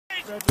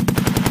Break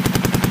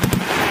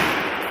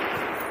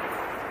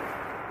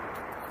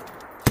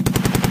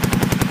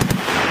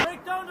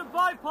down the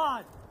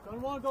bipod.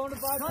 Gun 1 going to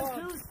bipod.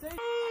 Gun 2 stay.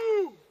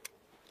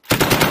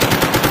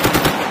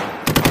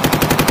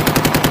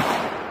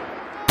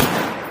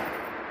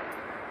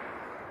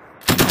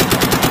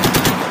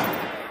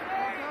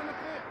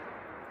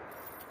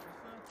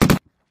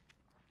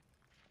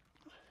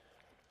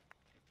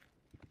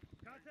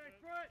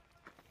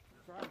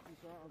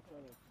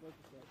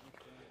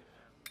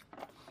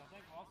 I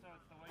think also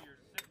it's the way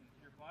you're sitting,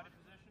 your body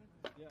position.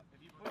 Yeah.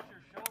 If you push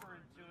your shoulder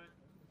into it,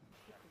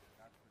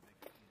 that's the big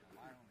key.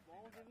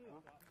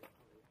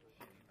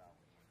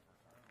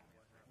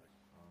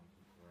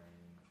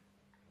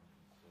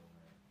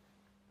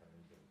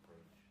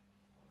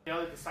 You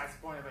know, the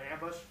decisive point of an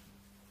ambush?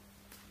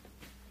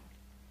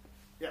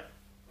 Yeah.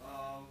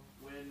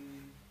 When...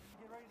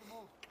 Get ready to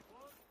move.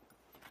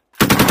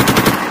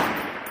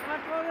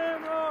 Back on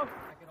in, bro.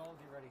 I can hold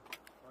you ready.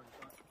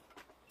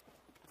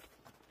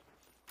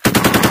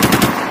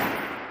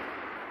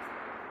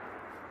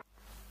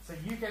 So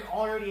you can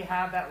already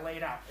have that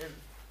laid out. If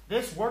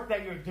this work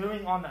that you're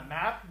doing on the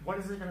map, what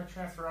is it going to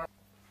transfer on?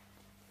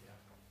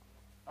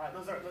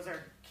 Those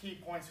are key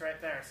points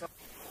right there. So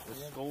the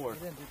score. You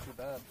didn't do too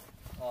bad.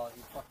 Oh,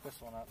 you fucked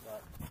this one up,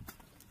 but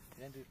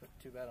you didn't do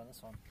too bad on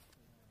this one.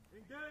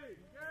 Engage!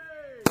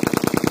 Engage!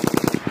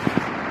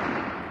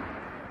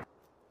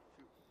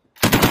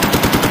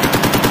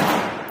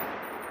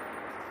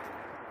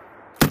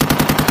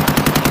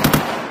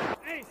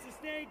 Hey,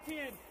 sustain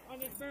 10 on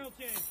this barrel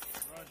change.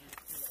 Roger.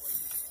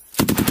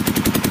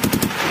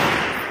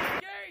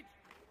 Engage!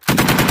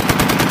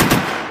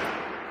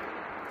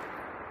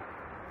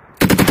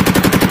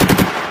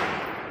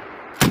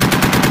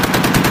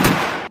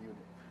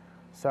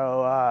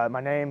 So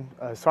my name,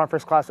 Sergeant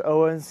First Class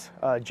Owens,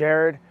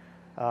 Jared.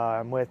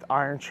 I'm with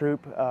Iron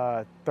Troop,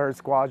 3rd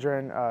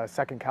Squadron,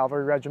 2nd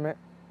Cavalry Regiment.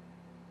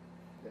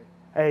 Okay.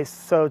 Hey,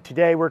 so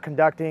today we're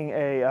conducting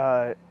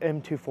a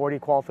M240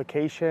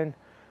 qualification.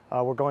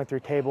 We're going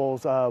through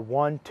tables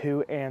 1,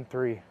 2, and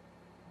 3.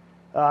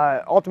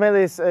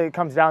 Ultimately, it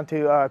comes down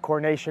to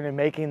coordination and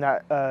making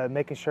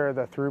sure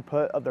the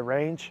throughput of the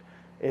range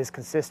is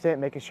consistent,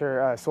 making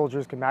sure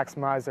soldiers can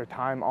maximize their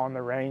time on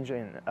the range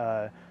and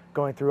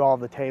going through all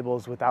the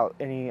tables without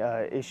any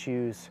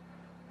issues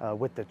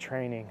with the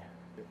training.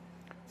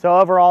 So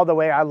overall, the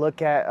way I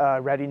look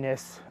at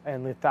readiness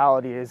and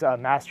lethality is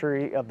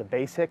mastery of the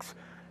basics,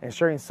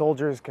 ensuring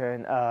soldiers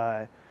can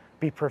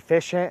be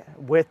proficient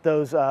with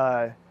those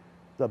the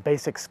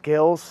basic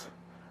skills.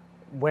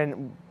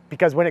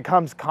 Because when it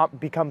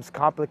becomes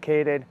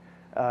complicated,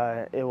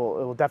 it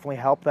will definitely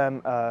help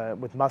them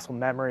with muscle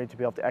memory to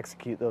be able to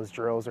execute those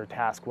drills or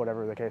tasks,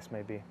 whatever the case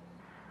may be.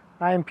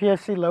 I am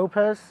PFC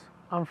Lopez.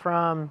 I'm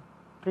from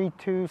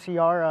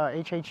 32CR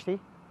HHT.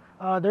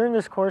 During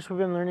this course, we've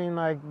been learning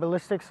like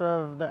ballistics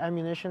of the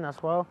ammunition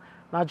as well.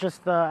 Not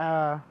just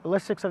the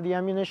ballistics of the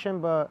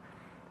ammunition, but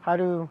how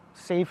to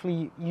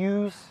safely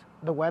use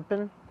the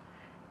weapon.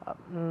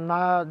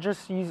 Not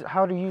just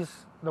how to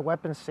use the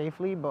weapon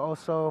safely, but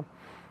also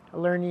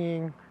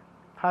learning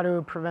how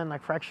to prevent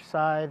like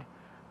fratricide,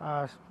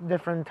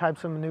 different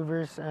types of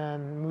maneuvers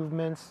and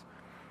movements,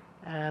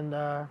 and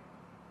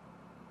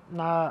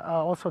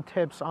also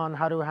tips on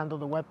how to handle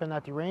the weapon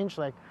at the range,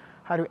 like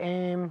how to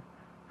aim,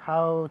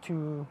 how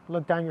to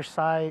look down your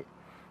sight,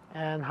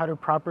 and how to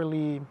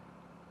properly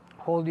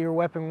hold your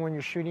weapon when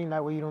you're shooting,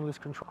 that way you don't lose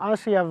control.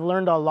 Honestly, I've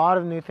learned a lot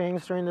of new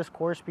things during this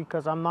course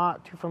because I'm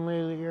not too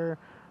familiar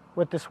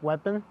with this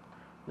weapon.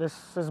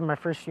 This is my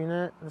first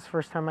unit. This is the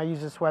first time I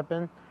use this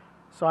weapon.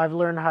 So I've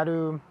learned how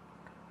to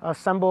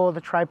assemble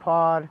the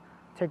tripod,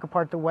 take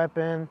apart the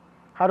weapon,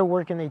 how to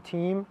work in a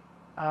team.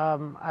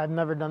 I've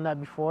never done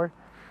that before.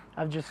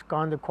 I've just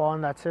gone to qual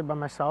and that's it by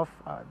myself.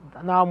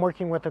 Now I'm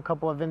working with a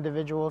couple of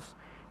individuals,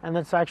 and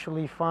it's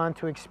actually fun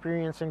to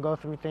experience and go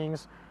through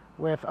things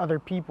with other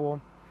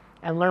people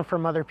and learn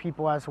from other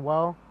people as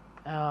well.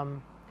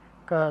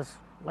 Because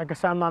like I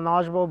said, I'm not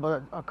knowledgeable,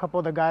 but a couple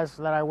of the guys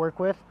that I work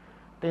with,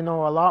 they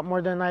know a lot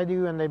more than I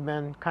do, and they've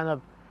been kind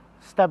of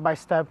step by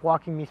step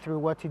walking me through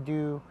what to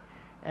do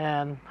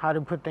and how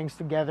to put things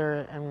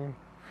together, and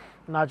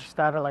not just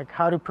that, like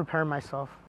how to prepare myself.